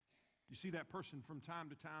You see that person from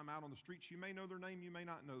time to time out on the streets. You may know their name, you may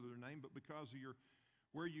not know their name, but because of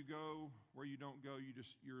where you go, where you don't go,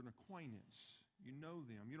 you're an acquaintance. You know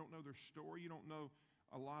them. You don't know their story. You don't know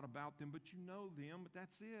a lot about them, but you know them, but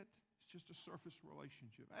that's it. It's just a surface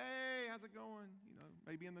relationship. Hey, how's it going? You know,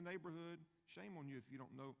 maybe in the neighborhood. Shame on you if you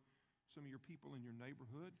don't know some of your people in your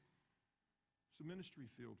neighborhood. It's a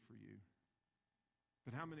ministry field for you.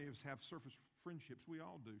 But how many of us have surface friendships? We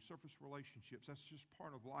all do. Surface relationships. That's just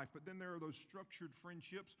part of life. But then there are those structured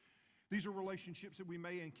friendships. These are relationships that we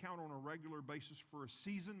may encounter on a regular basis for a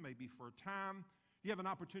season, maybe for a time. You have an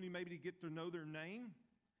opportunity maybe to get to know their name.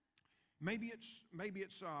 Maybe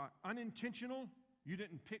it's unintentional. You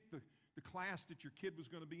didn't pick the class that your kid was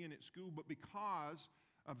going to be in at school, but because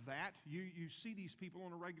of that, you see these people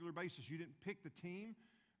on a regular basis. You didn't pick the team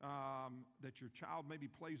that your child maybe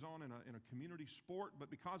plays on in a community sport,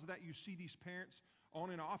 but because of that, you see these parents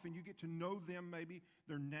on and off, and you get to know them, maybe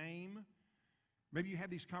their name. Maybe you have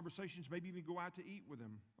these conversations, maybe even go out to eat with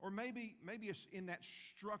them. Or maybe it's in that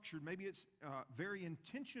structured, maybe it's very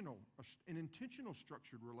intentional, an intentional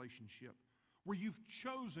structured relationship where you've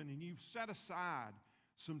chosen and you've set aside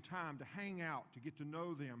some time to hang out, to get to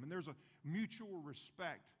know them. And there's a mutual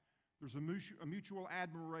respect. There's a mutual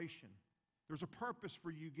admiration. There's a purpose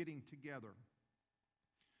for you getting together.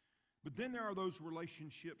 But then there are those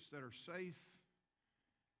relationships that are safe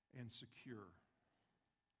and secure.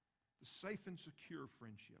 The safe and secure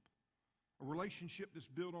friendship. A relationship that's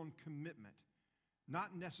built on commitment,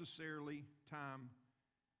 not necessarily time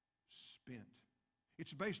spent.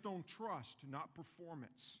 It's based on trust, not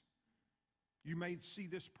performance. You may see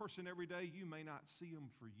this person every day, you may not see them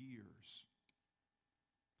for years.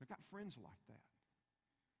 I've got friends like that.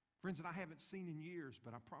 Friends that I haven't seen in years,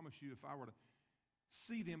 but I promise you if I were to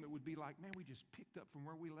see them, it would be like, man, we just picked up from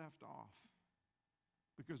where we left off.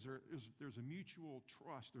 Because there's a mutual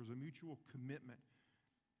trust, there's a mutual commitment,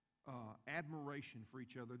 admiration for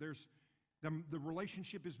each other. The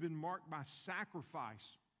relationship has been marked by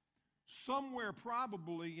sacrifice. Somewhere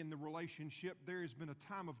probably in the relationship there has been a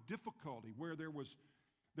time of difficulty where there was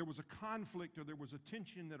a conflict or there was a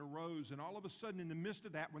tension that arose, and all of a sudden in the midst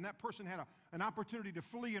of that, when that person had an opportunity to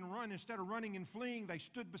flee and run, instead of running and fleeing, they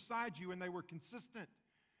stood beside you and they were consistent.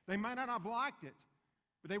 They might not have liked it,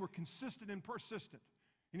 but they were consistent and persistent.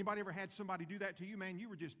 Anybody ever had somebody do that to you? Man, you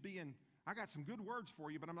were just I got some good words for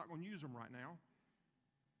you, but I'm not going to use them right now.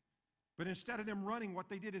 But instead of them running, what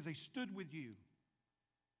they did is they stood with you.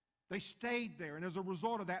 They stayed there, and as a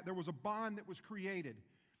result of that, there was a bond that was created.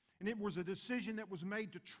 And it was a decision that was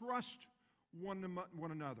made to trust one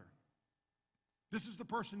another. This is the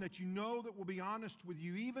person that you know that will be honest with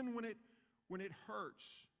you even when it hurts.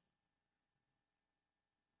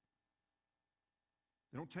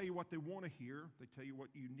 They don't tell you what they want to hear. They tell you what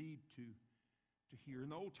you need to hear. In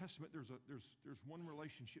the Old Testament, there's one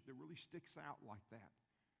relationship that really sticks out like that.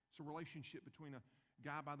 It's a relationship between a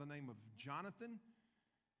guy by the name of Jonathan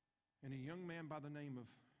and a young man by the name of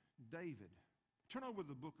David. Turn over to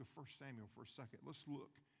the book of 1 Samuel for a second. Let's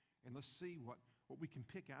look and let's see what we can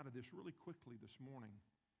pick out of this really quickly this morning.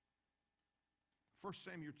 1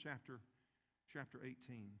 Samuel chapter 18.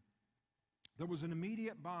 There was an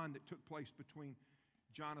immediate bond that took place between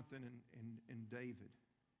Jonathan and David.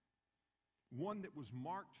 One that was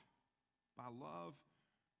marked by love,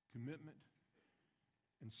 commitment,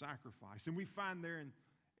 and sacrifice. And we find there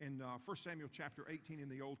in 1 Samuel chapter 18 in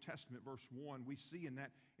the Old Testament, verse 1, we see in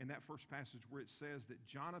that first passage where it says that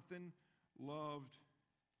Jonathan loved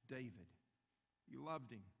David. He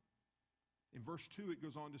loved him. In verse 2, it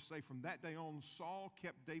goes on to say, from that day on, Saul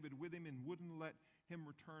kept David with him and wouldn't let him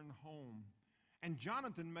return home. And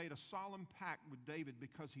Jonathan made a solemn pact with David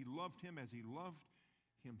because he loved him as he loved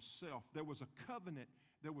himself. There was a covenant,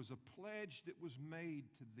 there was a pledge that was made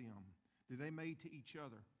to them, that they made to each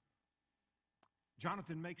other.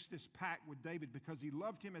 Jonathan makes this pact with David because he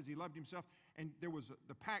loved him as he loved himself. And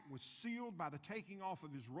the pact was sealed by the taking off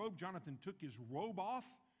of his robe. Jonathan took his robe off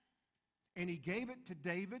and he gave it to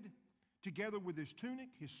David together with his tunic,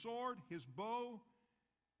 his sword, his bow,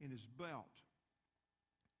 and his belt.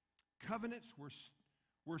 Covenants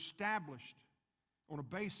were established on a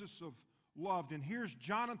basis of love. And here's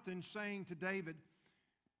Jonathan saying to David,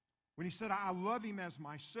 when he said, I love him as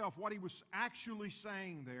myself, what he was actually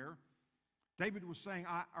saying there,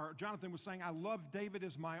 Jonathan was saying, I love David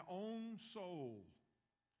as my own soul.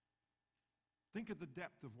 Think of the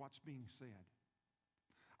depth of what's being said.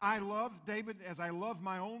 I love David as I love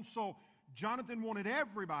my own soul. Jonathan wanted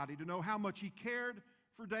everybody to know how much he cared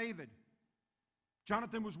for David.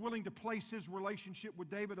 Jonathan was willing to place his relationship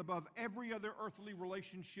with David above every other earthly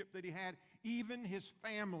relationship that he had, even his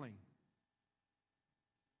family.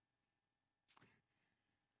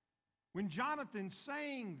 When Jonathan's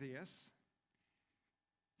saying this,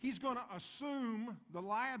 he's going to assume the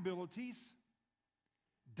liabilities.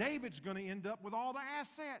 David's going to end up with all the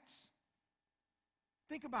assets.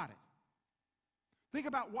 Think about it. Think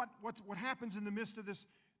about what happens in the midst of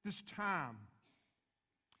this time.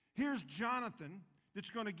 Here's Jonathan that's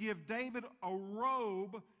going to give David a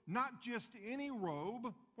robe, not just any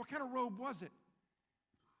robe. What kind of robe was it?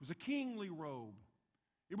 It was a kingly robe.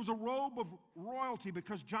 It was a robe of royalty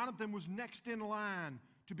because Jonathan was next in line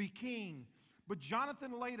to be king. But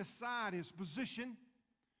Jonathan laid aside his position.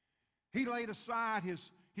 He laid aside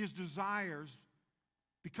his desires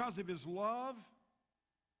because of his love,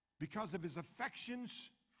 because of his affections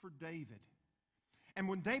for David. And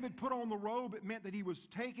when David put on the robe, it meant that he was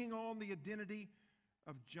taking on the identity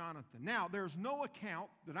of Jonathan. Now, there's no account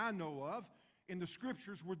that I know of in the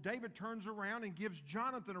Scriptures where David turns around and gives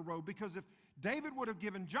Jonathan a robe, because if David would have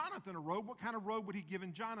given Jonathan a robe, what kind of robe would he give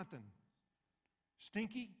Jonathan?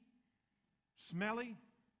 Stinky, smelly,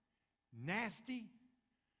 nasty,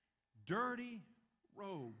 dirty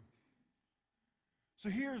robe. So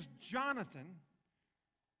here's Jonathan.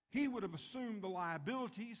 He would have assumed the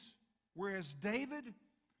liabilities, whereas David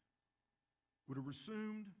would have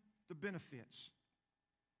assumed the benefits.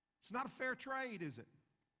 It's not a fair trade, is it?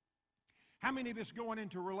 How many of us going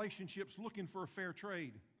into relationships looking for a fair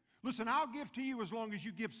trade? Listen, I'll give to you as long as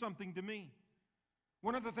you give something to me.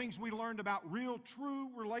 One of the things we learned about real, true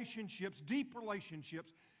relationships, deep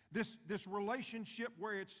relationships, this relationship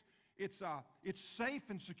where it's safe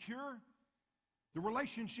and secure, the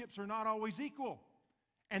relationships are not always equal,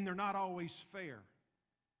 and they're not always fair.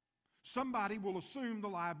 Somebody will assume the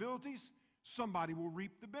liabilities, somebody will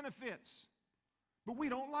reap the benefits. But we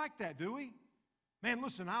don't like that, do we? Man,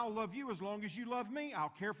 listen, I'll love you as long as you love me. I'll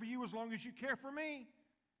care for you as long as you care for me.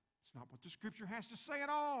 It's not what the Scripture has to say at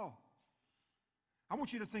all. I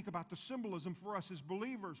want you to think about the symbolism for us as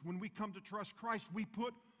believers. When we come to trust Christ, we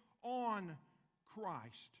put on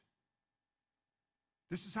Christ.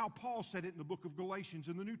 This is how Paul said it in the book of Galatians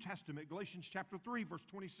in the New Testament, Galatians chapter 3, verse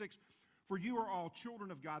 26. For you are all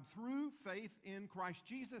children of God through faith in Christ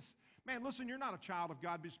Jesus. Man, listen, you're not a child of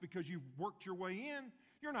God just because you've worked your way in.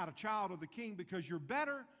 You're not a child of the King because you're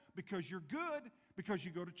better, because you're good, because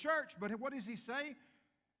you go to church. But what does he say?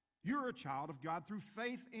 You're a child of God through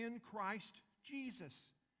faith in Christ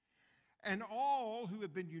Jesus. And all who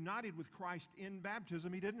have been united with Christ in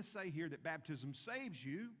baptism, he didn't say here that baptism saves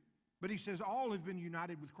you, but he says all who have been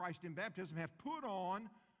united with Christ in baptism have put on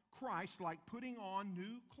Christ like putting on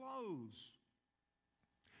new clothes.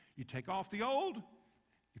 You take off the old,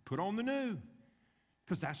 you put on the new,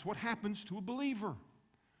 because that's what happens to a believer,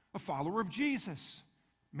 a follower of Jesus.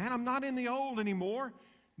 Man, I'm not in the old anymore.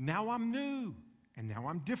 Now I'm new, and now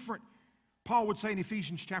I'm different. Paul would say in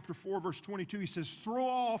Ephesians chapter 4, verse 22, he says, throw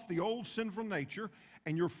off the old sinful nature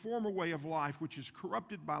and your former way of life, which is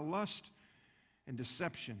corrupted by lust and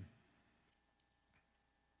deception.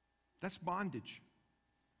 That's bondage.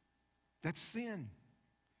 That's sin.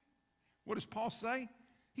 What does Paul say?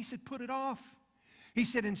 He said, put it off. He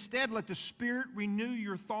said, instead, let the Spirit renew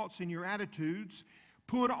your thoughts and your attitudes.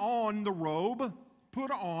 Put on the robe. Put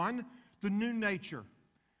on the new nature.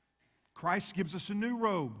 Christ gives us a new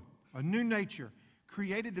robe, a new nature,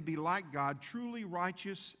 created to be like God, truly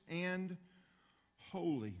righteous and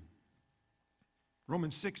holy.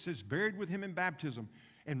 Romans 6 says, buried with him in baptism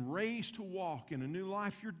and raised to walk in a new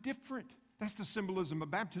life. You're different. That's the symbolism of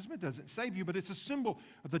baptism. It doesn't save you, but it's a symbol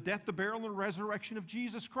of the death, the burial, and the resurrection of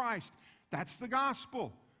Jesus Christ. That's the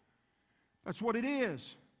gospel. That's what it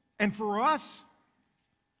is. And for us,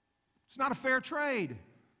 it's not a fair trade.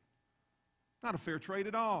 Not a fair trade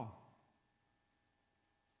at all.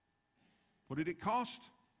 What did it cost?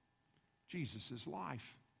 Jesus'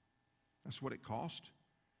 life. That's what it cost.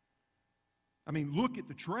 I mean, look at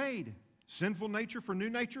the trade. Sinful nature for new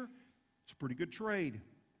nature, it's a pretty good trade.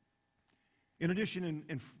 In addition,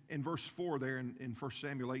 in verse 4 there in 1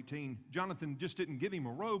 Samuel 18, Jonathan just didn't give him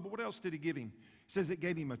a robe, but what else did he give him? It says it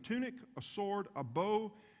gave him a tunic, a sword, a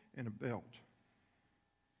bow, and a belt.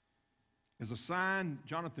 As a sign,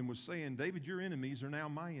 Jonathan was saying, David, your enemies are now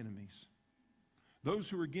my enemies. Those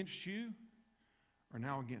who are against you are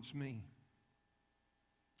now against me.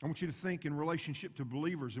 I want you to think in relationship to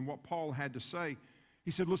believers and what Paul had to say. He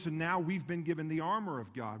said, listen, now we've been given the armor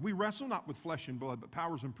of God. We wrestle not with flesh and blood, but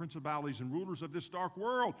powers and principalities and rulers of this dark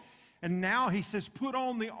world. And now he says, put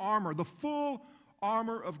on the armor, the full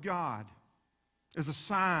armor of God, as a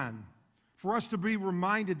sign for us to be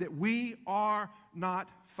reminded that we are not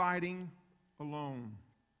fighting alone.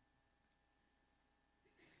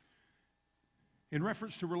 In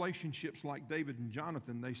reference to relationships like David and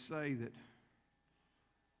Jonathan, they say that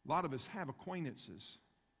A lot of us have acquaintances,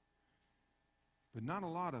 but not a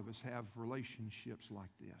lot of us have relationships like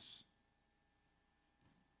this.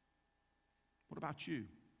 What about you?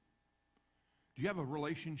 Do you have a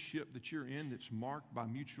relationship that you're in that's marked by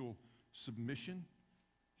mutual submission,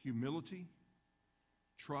 humility,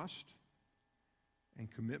 trust, and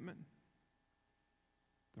commitment?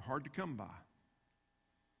 They're hard to come by.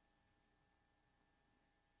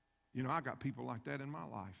 You know, I got people like that in my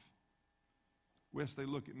life. Wes, they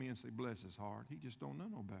look at me and say, bless his heart. He just don't know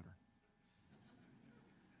no better.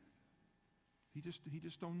 He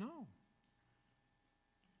just don't know.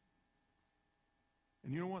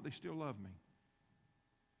 And you know what? They still love me.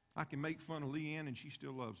 I can make fun of Leanne and she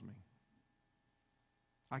still loves me.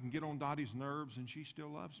 I can get on Dottie's nerves and she still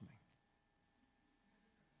loves me.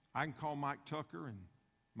 I can call Mike Tucker and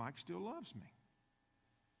Mike still loves me.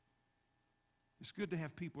 It's good to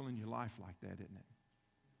have people in your life like that, isn't it?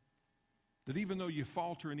 That even though you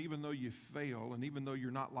falter and even though you fail and even though you're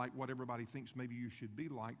not like what everybody thinks maybe you should be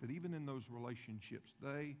like, that even in those relationships,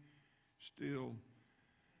 they still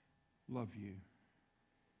love you.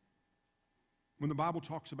 When the Bible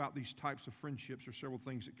talks about these types of friendships, there are several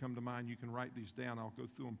things that come to mind. You can write these down. I'll go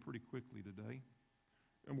through them pretty quickly today.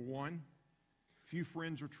 Number one, few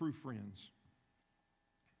friends are true friends.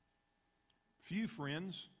 Few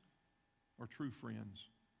friends are true friends.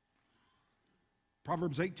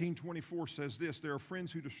 Proverbs 18:24 says this, there are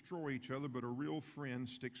friends who destroy each other, but a real friend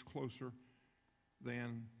sticks closer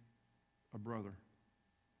than a brother.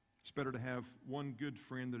 It's better to have one good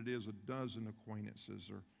friend than it is a dozen acquaintances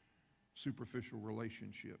or superficial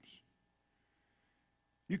relationships.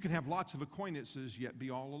 You can have lots of acquaintances yet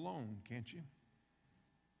be all alone, can't you?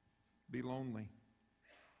 Be lonely.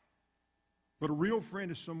 But a real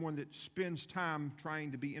friend is someone that spends time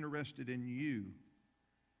trying to be interested in you,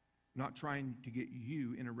 not trying to get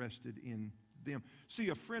you interested in them. See,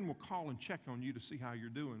 a friend will call and check on you to see how you're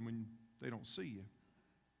doing when they don't see you.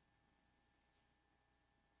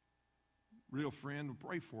 Real friend will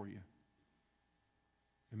pray for you.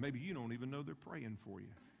 And maybe you don't even know they're praying for you.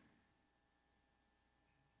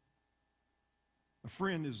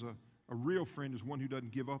 A real friend is one who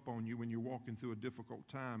doesn't give up on you when you're walking through a difficult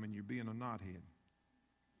time and you're being a knothead.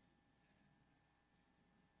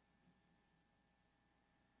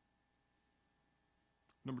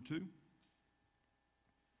 Number two,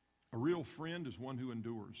 a real friend is one who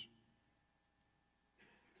endures.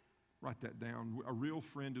 Write that down. A real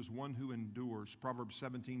friend is one who endures. Proverbs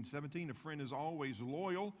 17:17, a friend is always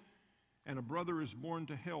loyal, and a brother is born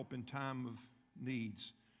to help in time of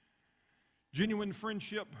needs. Genuine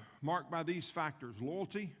friendship marked by these factors: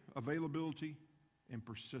 loyalty, availability, and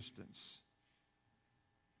persistence.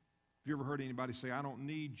 Have you ever heard anybody say, I don't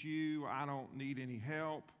need you, I don't need any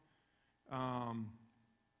help?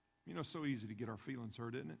 You know, it's so easy to get our feelings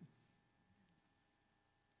hurt, isn't it?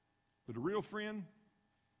 But a real friend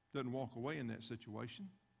doesn't walk away in that situation.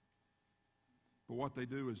 But what they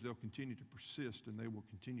do is they'll continue to persist and they will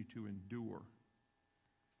continue to endure.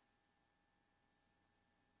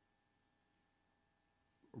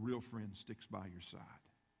 A real friend sticks by your side.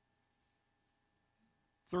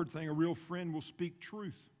 Third thing, a real friend will speak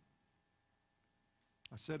truth.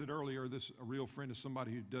 I said it earlier, a real friend is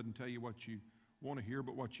somebody who doesn't tell you what you want to hear,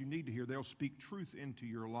 but what you need to hear. They'll speak truth into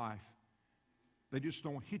your life. They just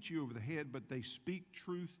don't hit you over the head, but they speak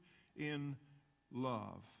truth in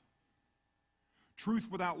love. Truth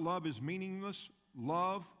without love is meaningless.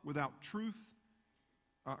 Love without truth,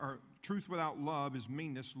 truth without love is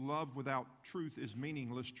meanness. Love without truth is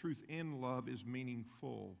meaningless. Truth in love is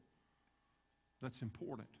meaningful. That's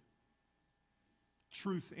important.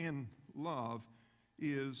 Truth in love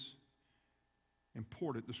is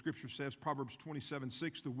important. The scripture says, Proverbs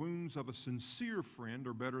 27:6, the wounds of a sincere friend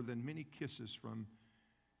are better than many kisses from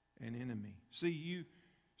an enemy. See, you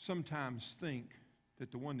sometimes think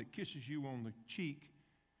that the one that kisses you on the cheek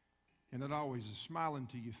and that always is smiling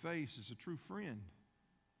to your face is a true friend.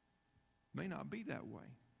 May not be that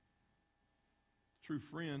way. True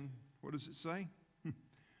friend, what does it say?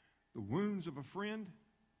 The wounds of a friend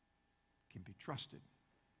can be trusted.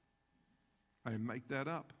 I didn't make that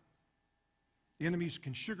up. Enemies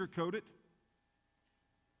can sugarcoat it.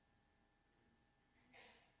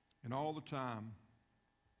 And all the time,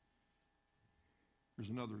 there's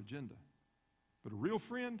another agenda. But a real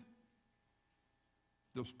friend,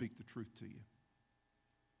 they'll speak the truth to you.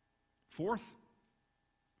 Fourth,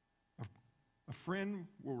 a friend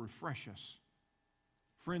will refresh us.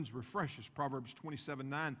 Friends refresh us. Proverbs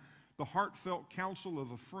 27:9. The heartfelt counsel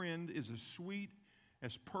of a friend is as sweet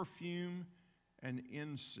as perfume and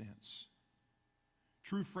incense.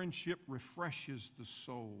 True friendship refreshes the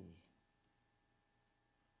soul.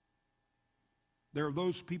 There are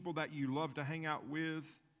those people that you love to hang out with,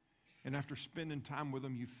 and after spending time with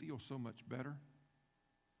them, you feel so much better.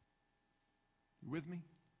 You with me?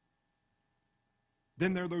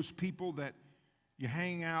 Then there are those people that you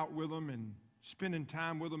hang out with them and spending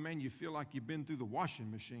time with them, man, you feel like you've been through the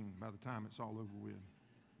washing machine by the time it's all over with.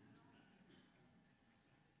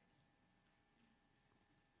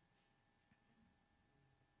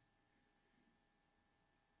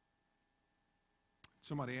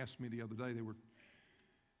 Somebody asked me the other day,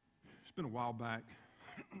 it's been a while back,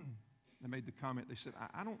 they made the comment, they said,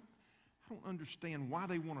 I don't understand why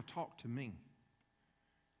they want to talk to me.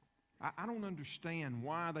 I don't understand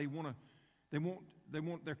why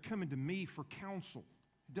they're coming to me for counsel.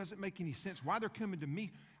 It doesn't make any sense. Why they're coming to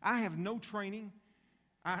me? I have no training.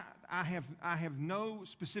 I have no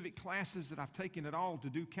specific classes that I've taken at all to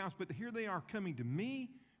do counsel, but here they are coming to me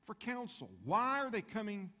for counsel. Why are they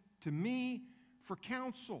coming to me for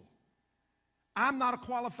counsel? I'm not a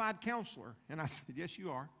qualified counselor. And I said, yes, you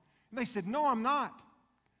are. And they said, no, I'm not.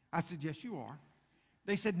 I said, yes, you are.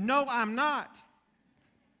 They said, no, I'm not.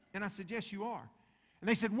 And I said, yes, you are. And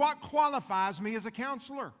they said, what qualifies me as a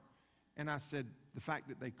counselor? And I said, the fact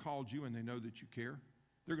that they called you and they know that you care.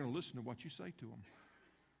 They're going to listen to what you say to them.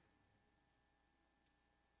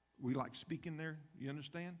 We like speaking there, you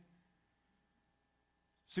understand?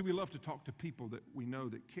 See, we love to talk to people that we know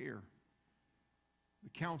that care. The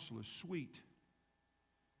counsel is sweet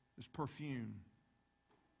as perfume.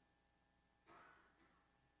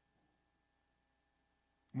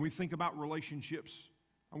 When we think about relationships,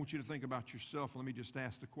 I want you to think about yourself. Let me just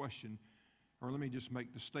ask the question, or let me just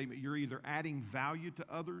make the statement. You're either adding value to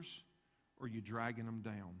others or you're dragging them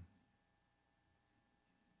down.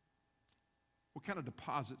 What kind of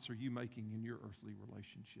deposits are you making in your earthly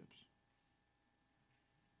relationships?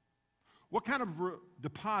 What kind of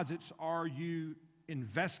deposits are you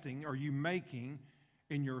investing, are you making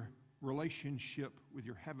in your relationship with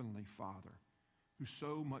your Heavenly Father, who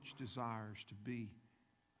so much desires to be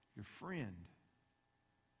your friend?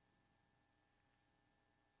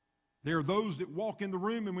 There are those that walk in the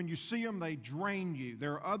room, and when you see them, they drain you.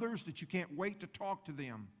 There are others that you can't wait to talk to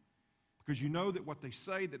them because you know that what they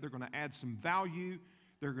say, that they're going to add some value,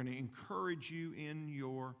 they're going to encourage you in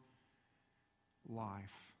your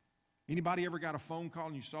life. Anybody ever got a phone call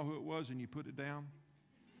and you saw who it was and you put it down?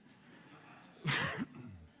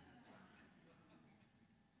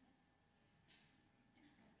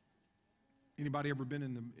 Anybody ever been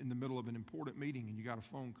in the middle of an important meeting and you got a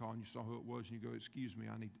phone call and you saw who it was and you go, excuse me,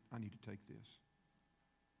 I need to take this.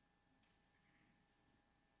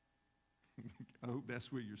 I hope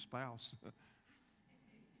that's with your spouse.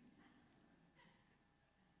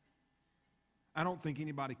 I don't think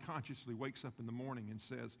anybody consciously wakes up in the morning and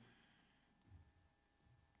says,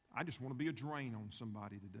 I just want to be a drain on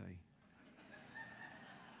somebody today.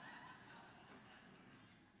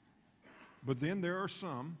 But then there are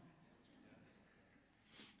some.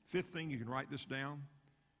 Fifth thing, you can write this down.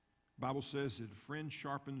 The Bible says that a friend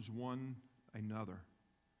sharpens one another.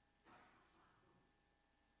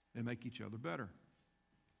 They make each other better.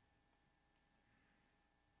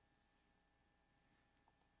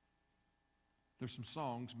 There's some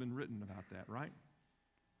songs been written about that, right?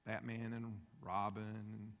 Batman and Robin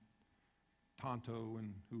and Tonto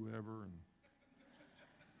and whoever, and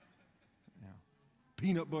yeah,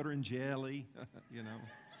 peanut butter and jelly, you know.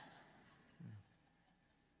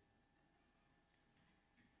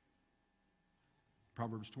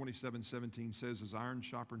 Proverbs 27:17 says, as iron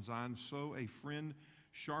sharpens iron, so a friend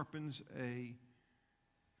sharpens a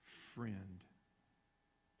friend.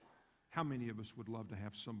 How many of us would love to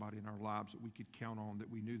have somebody in our lives that we could count on,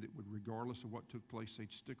 that we knew that would, regardless of what took place,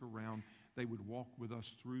 they'd stick around, they would walk with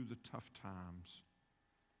us through the tough times?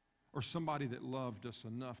 Or somebody that loved us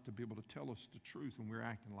enough to be able to tell us the truth when we're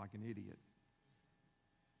acting like an idiot?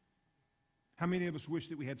 How many of us wish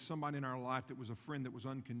that we had somebody in our life that was a friend that was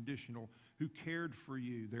unconditional, who cared for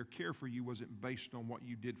you? Their care for you wasn't based on what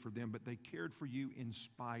you did for them, but they cared for you in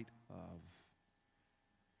spite of.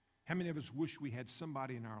 How many of us wish we had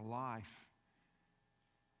somebody in our life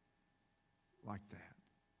like that?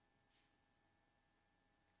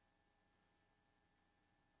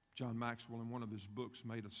 John Maxwell, in one of his books,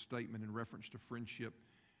 made a statement in reference to friendship,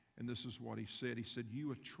 and this is what he said. He said,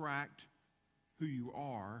 you attract who you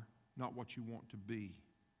are, not what you want to be.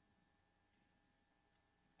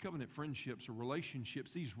 Covenant friendships are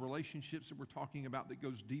relationships, these relationships that we're talking about that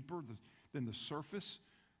goes deeper than the surface,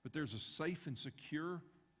 but there's a safe and secure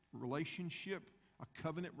relationship, a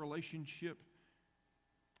covenant relationship.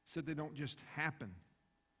 Said they don't just happen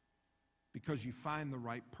because you find the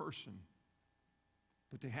right person,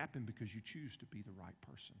 but they happen because you choose to be the right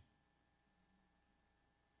person.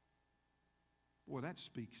 Boy, that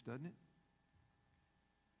speaks, doesn't it?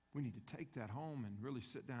 We need to take that home and really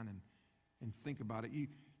sit down and think about it.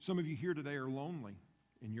 Some of you here today are lonely,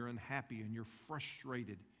 and you're unhappy, and you're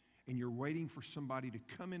frustrated, and you're waiting for somebody to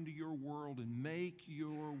come into your world and make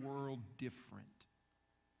your world different.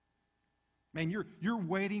 Man, you're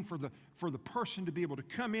waiting for the person to be able to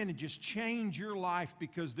come in and just change your life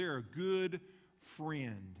because they're a good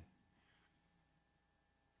friend.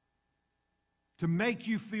 To make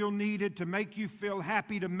you feel needed, to make you feel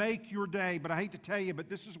happy, to make your day. But I hate to tell you, but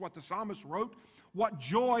this is what the psalmist wrote. What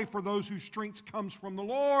joy for those whose strength comes from the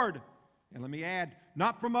Lord. And let me add,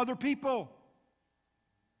 not from other people.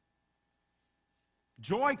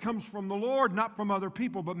 Joy comes from the Lord, not from other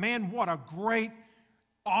people. But man, what a great,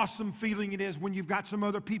 awesome feeling it is when you've got some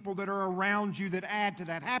other people that are around you that add to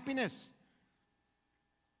that happiness.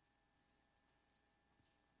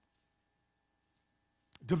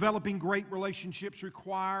 Developing great relationships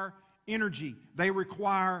require energy. They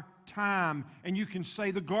require time. And you can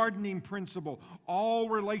say the gardening principle. All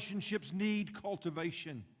relationships need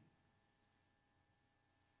cultivation.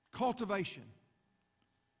 Cultivation.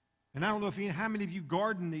 And I don't know how many of you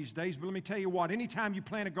garden these days, but let me tell you what. Anytime you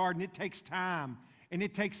plant a garden, it takes time. And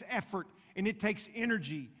it takes effort. And it takes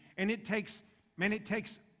energy. And it takes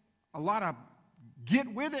a lot of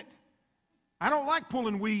get with it. I don't like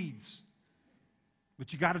pulling weeds.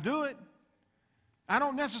 But you got to do it. I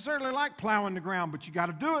don't necessarily like plowing the ground, but you got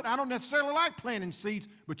to do it. I don't necessarily like planting seeds,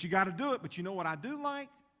 but you got to do it. But you know what I do like?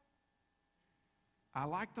 I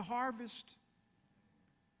like the harvest.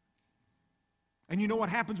 And you know what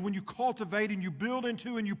happens when you cultivate and you build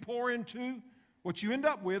into and you pour into? What you end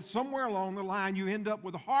up with, somewhere along the line, you end up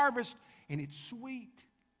with a harvest, and it's sweet.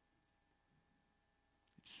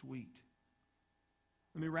 It's sweet.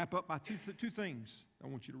 Let me wrap up by two things I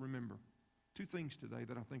want you to remember. Two things today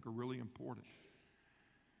that I think are really important.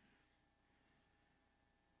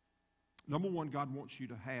 Number one, God wants you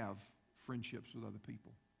to have friendships with other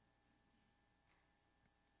people.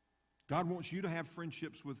 God wants you to have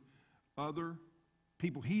friendships with other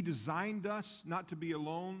people. He designed us not to be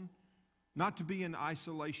alone, not to be in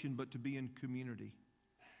isolation, but to be in community.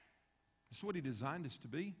 That's what He designed us to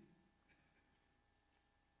be.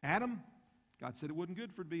 Adam, God said it wasn't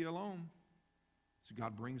good for it to be alone. So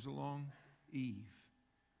God brings along Eve.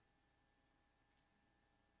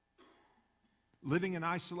 Living in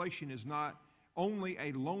isolation is not only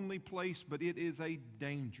a lonely place, but it is a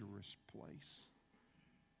dangerous place.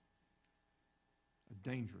 A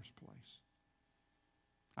dangerous place.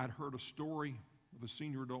 I'd heard a story of a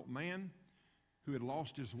senior adult man who had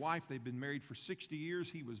lost his wife. They'd been married for 60 years.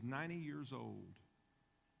 He was 90 years old.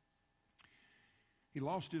 He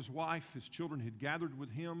lost his wife. His children had gathered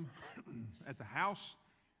with him at the house.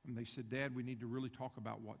 And they said, Dad, we need to really talk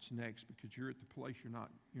about what's next because you're at the place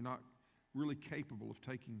you're not really capable of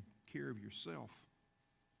taking care of yourself.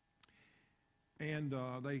 And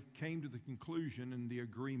they came to the conclusion and the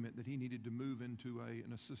agreement that he needed to move into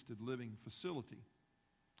an assisted living facility.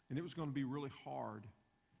 And it was going to be really hard,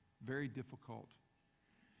 very difficult.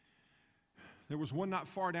 There was one not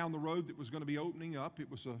far down the road that was going to be opening up. It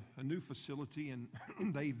was a new facility, and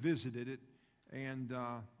they visited it. And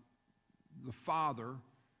the father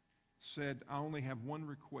said, I only have one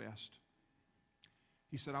request.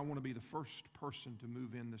 He said, I want to be the first person to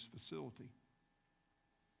move in this facility.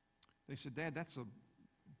 They said, Dad, that's a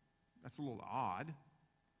little odd.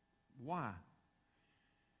 Why?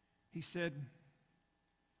 He said,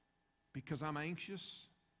 because I'm anxious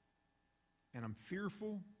and I'm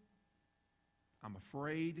fearful, I'm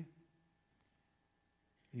afraid.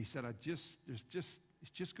 And he said, it's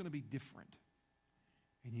just going to be different.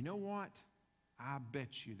 And you know what? I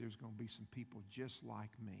bet you there's going to be some people just like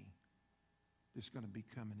me that's going to be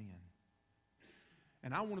coming in.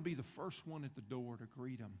 And I want to be the first one at the door to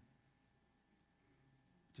greet them,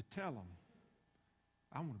 to tell them,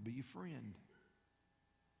 I want to be your friend.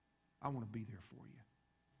 I want to be there for you.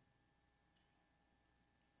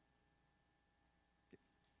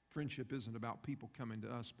 Friendship isn't about people coming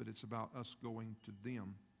to us, but it's about us going to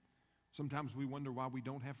them. Sometimes we wonder why we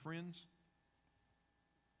don't have friends.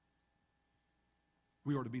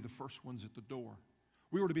 We ought to be the first ones at the door.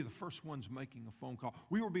 We ought to be the first ones making a phone call.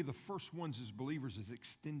 We ought to be the first ones as believers as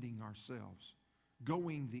extending ourselves,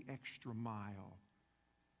 going the extra mile.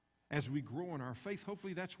 As we grow in our faith,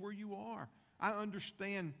 hopefully that's where you are. I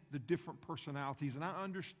understand the different personalities, and I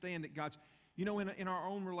understand that God's, in our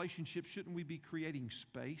own relationships, shouldn't we be creating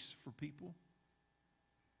space for people?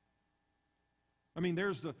 I mean,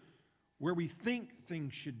 there's where we think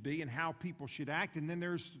things should be and how people should act, and then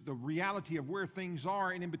there's the reality of where things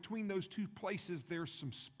are, and in between those two places, there's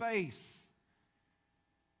some space.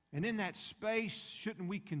 And in that space, shouldn't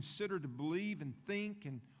we consider to believe and think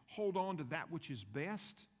and hold on to that which is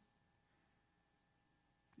best?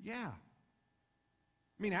 Yeah.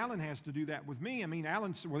 I mean, Alan has to do that with me. I mean,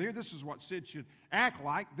 Alan said, well, here, this is what Sid should act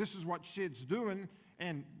like. This is what Sid's doing.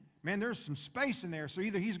 And, man, there's some space in there. So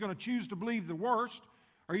either he's going to choose to believe the worst,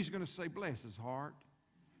 or he's going to say, bless his heart.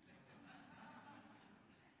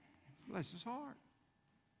 Bless his heart.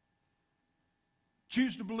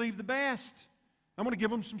 Choose to believe the best. I'm going to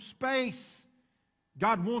give him some space.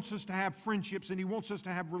 God wants us to have friendships, and He wants us to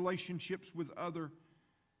have relationships with other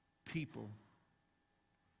people.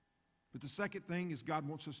 But the second thing is God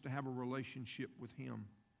wants us to have a relationship with Him.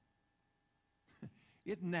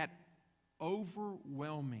 Isn't that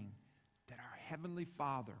overwhelming that our Heavenly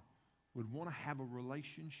Father would want to have a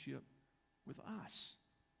relationship with us?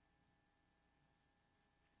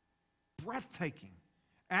 Breathtaking.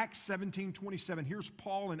 Acts 17:27. Here's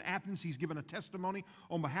Paul in Athens. He's given a testimony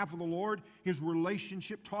on behalf of the Lord. His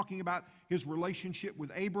relationship, talking about his relationship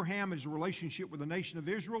with Abraham, his relationship with the nation of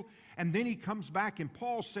Israel. And then he comes back and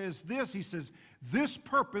Paul says this. He says, this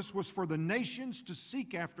purpose was for the nations to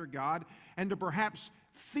seek after God and to perhaps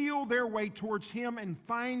feel their way towards Him and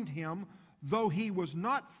find Him, though He was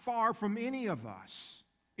not far from any of us,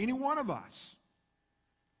 any one of us.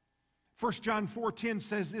 1 John 4:10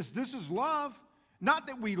 says this, this is love. Not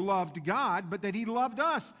that we loved God, but that He loved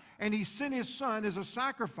us, and He sent His Son as a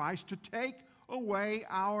sacrifice to take away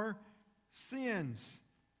our sins.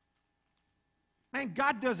 Man,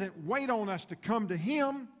 God doesn't wait on us to come to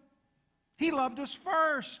Him. He loved us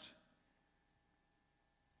first.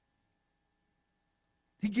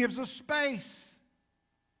 He gives us space.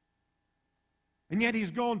 And yet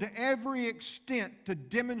He's gone to every extent to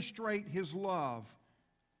demonstrate His love.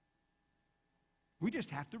 We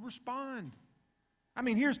just have to respond. I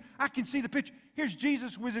mean, I can see the picture. Here's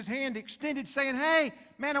Jesus with His hand extended saying, hey,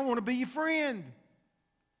 man, I want to be your friend.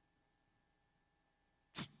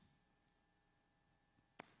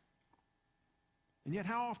 And yet,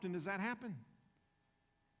 how often does that happen?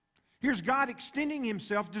 Here's God extending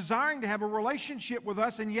Himself, desiring to have a relationship with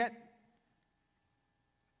us, and yet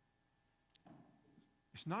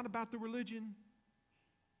it's not about the religion.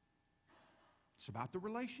 It's about the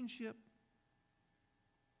relationship.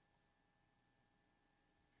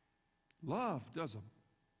 Love does an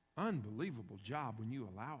unbelievable job when you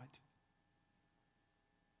allow it.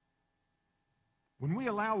 When we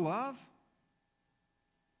allow love,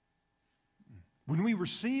 when we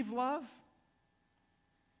receive love,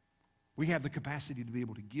 we have the capacity to be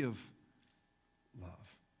able to give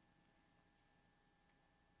love.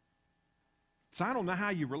 So I don't know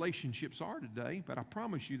how your relationships are today, but I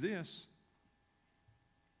promise you this.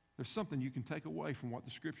 There's something you can take away from what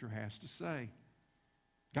the Scripture has to say.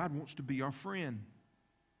 God wants to be our friend.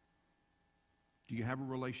 Do you have a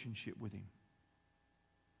relationship with Him?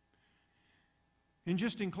 And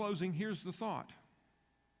just in closing, here's the thought.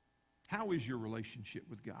 How is your relationship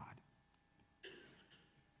with God?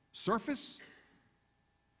 Surface?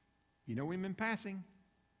 You know Him in passing.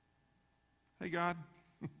 Hey, God.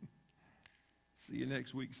 See you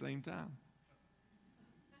next week, same time.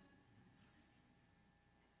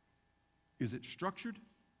 Is it structured?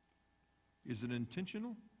 Is it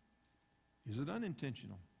intentional? Is it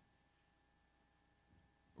unintentional?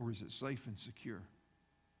 Or is it safe and secure?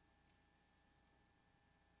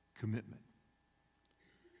 Commitment,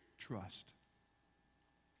 trust,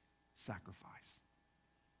 sacrifice.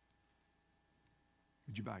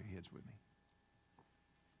 Would you bow your heads with me?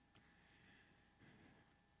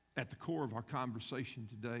 At the core of our conversation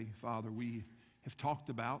today, Father, we have talked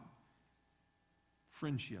about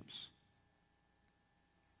friendships.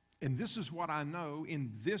 And this is what I know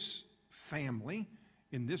in this family,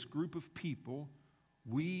 in this group of people,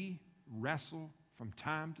 we wrestle from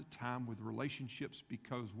time to time with relationships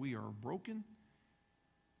because we are broken.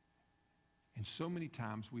 And so many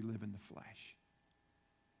times we live in the flesh.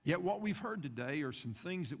 Yet what we've heard today are some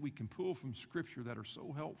things that we can pull from Scripture that are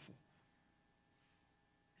so helpful.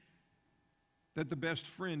 That the best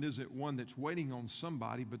friend isn't one that's waiting on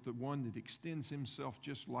somebody, but the one that extends himself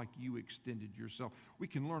just like you extended yourself. We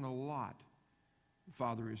can learn a lot,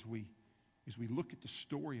 Father, as we look at the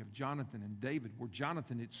story of Jonathan and David, where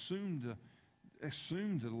Jonathan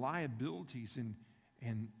assumed the liabilities,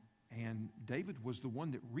 and David was the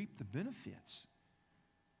one that reaped the benefits.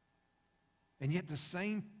 And yet the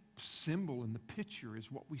same symbol in the picture is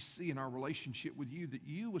what we see in our relationship with you, that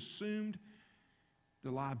you assumed the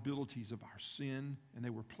liabilities of our sin, and they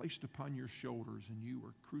were placed upon your shoulders, and you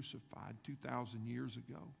were crucified 2,000 years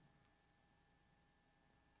ago.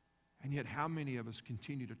 And yet how many of us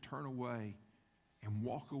continue to turn away and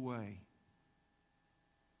walk away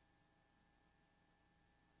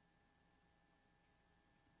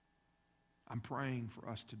I'm praying for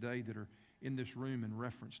us today that are in this room in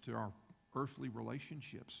reference to our earthly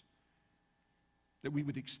relationships, that we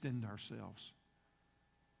would extend ourselves,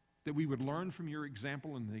 that we would learn from your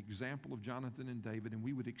example and the example of Jonathan and David, and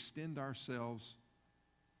we would extend ourselves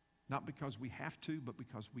not because we have to, but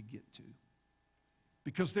because we get to.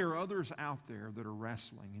 Because there are others out there that are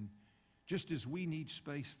wrestling, and just as we need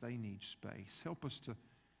space, they need space. Help us to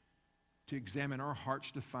examine our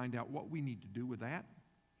hearts to find out what we need to do with that.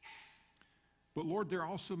 But Lord, there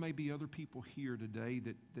also may be other people here today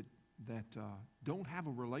that don't have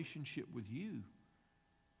a relationship with you.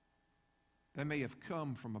 They may have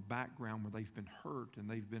come from a background where they've been hurt and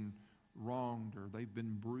they've been wronged or they've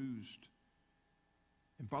been bruised.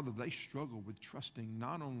 And Father, they struggle with trusting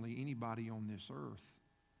not only anybody on this earth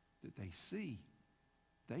that they see,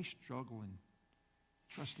 they struggle in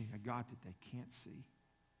trusting a God that they can't see.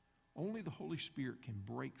 Only the Holy Spirit can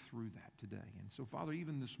break through that today. And so, Father,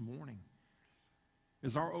 even this morning,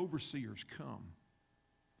 as our overseers come,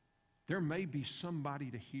 there may be somebody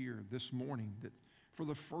to hear this morning that for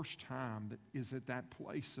the first time that is at that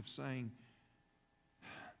place of saying,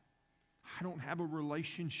 I don't have a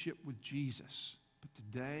relationship with Jesus, but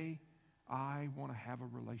today I want to have a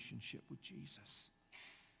relationship with Jesus.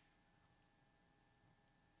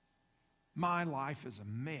 My life is a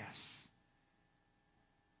mess.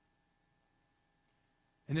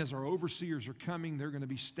 And as our overseers are coming, they're going to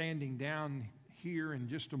be standing down here in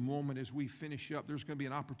just a moment as we finish up. There's going to be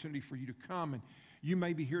an opportunity for you to come, and you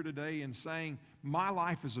may be here today and saying, my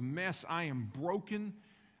life is a mess. I am broken.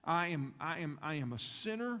 I am a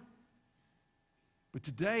sinner. But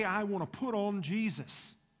today I want to put on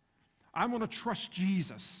Jesus. I want to trust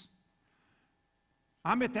Jesus.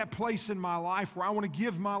 I'm at that place in my life where I want to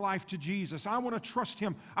give my life to Jesus. I want to trust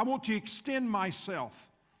Him. I want to extend myself.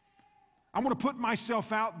 I want to put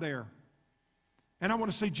myself out there. And I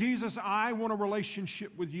want to say, Jesus, I want a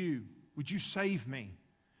relationship with you. Would you save me?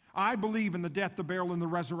 I believe in the death, the burial, and the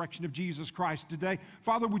resurrection of Jesus Christ today.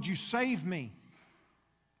 Father, would you save me?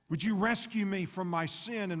 Would you rescue me from my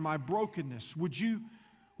sin and my brokenness? Would you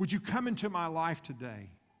come into my life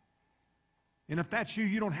today? And if that's you,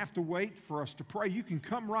 you don't have to wait for us to pray. You can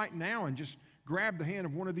come right now and just grab the hand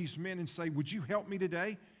of one of these men and say, would you help me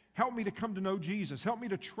today? Help me to come to know Jesus. Help me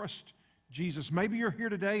to trust Jesus. Maybe you're here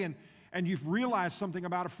today and you've realized something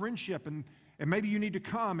about a friendship, and maybe you need to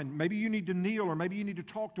come, and maybe you need to kneel, or maybe you need to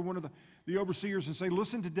talk to one of the overseers and say,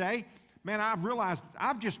 listen, today, man, I've realized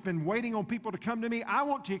I've just been waiting on people to come to me. I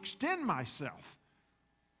want to extend myself.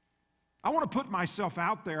 I want to put myself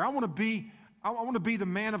out there. I want to be the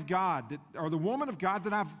man of God or the woman of God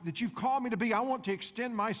that you've called me to be. I want to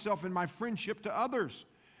extend myself in my friendship to others.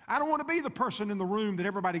 I don't want to be the person in the room that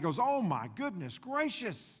everybody goes, oh my goodness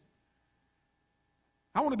gracious.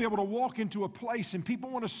 I want to be able to walk into a place and people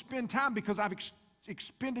want to spend time because I've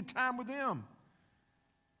expended time with them.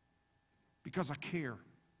 Because I care.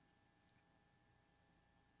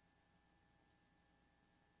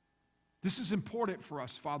 This is important for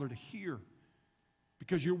us, Father, to hear.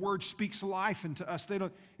 Because your word speaks life into us.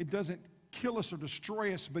 It doesn't kill us or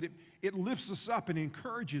destroy us, but it lifts us up and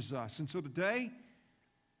encourages us. And so today,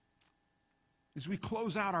 as we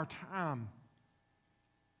close out our time,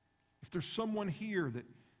 if there's someone here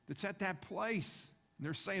that's at that place, and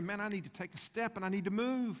they're saying, man, I need to take a step and I need to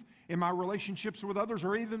move in my relationships with others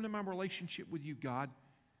or even in my relationship with you, God,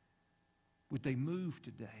 would they move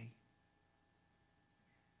today?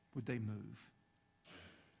 Would they move?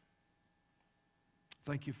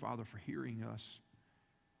 Thank you, Father, for hearing us,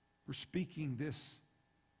 for speaking this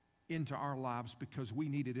into our lives because we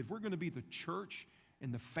need it. If we're going to be the church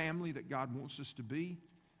and the family that God wants us to be,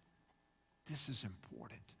 this is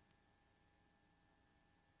important.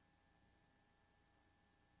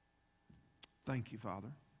 Thank you, Father,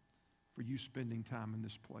 for you spending time in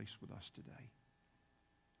this place with us today.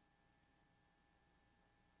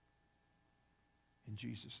 In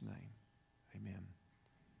Jesus' name, amen.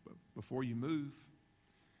 But before you move,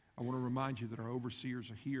 I want to remind you that our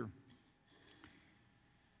overseers are here.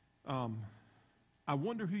 I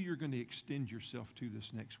wonder who you're going to extend yourself to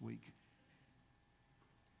this next week.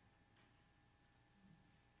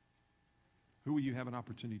 Who will you have an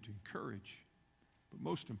opportunity to encourage? But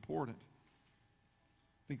most important,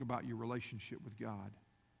 think about your relationship with God.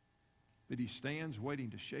 That He stands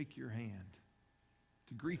waiting to shake your hand,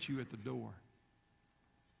 to greet you at the door.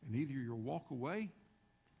 And either you'll walk away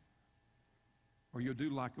or you'll do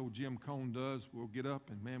like old Jim Cone does. We'll get up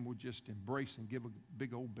and, man, we'll just embrace and give a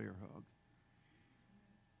big old bear hug.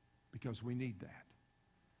 Because we need that.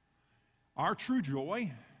 Our true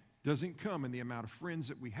joy doesn't come in the amount of friends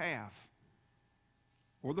that we have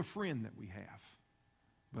or the friend that we have.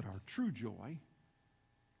 But our true joy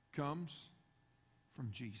comes from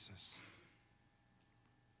Jesus.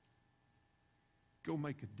 Go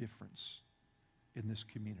make a difference in this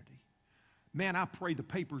community. Man, I pray the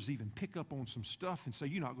papers even pick up on some stuff and say,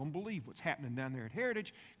 you're not going to believe what's happening down there at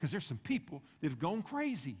Heritage, because there's some people that have gone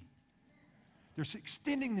crazy. They're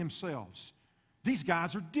extending themselves. These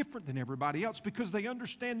guys are different than everybody else because they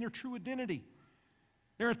understand their true identity.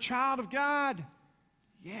 They're a child of God.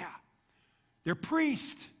 Yeah. They're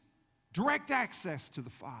priest. Direct access to the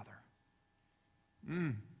Father.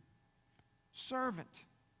 Servant.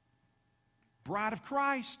 Bride of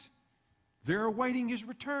Christ. They're awaiting His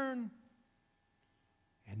return.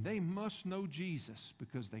 And they must know Jesus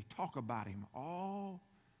because they talk about Him all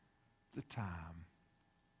the time.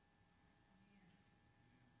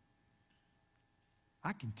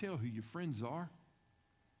 I can tell who your friends are.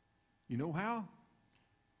 You know how?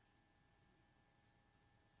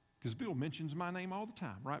 Because Bill mentions my name all the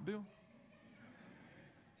time, right, Bill?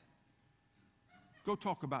 Go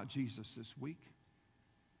talk about Jesus this week.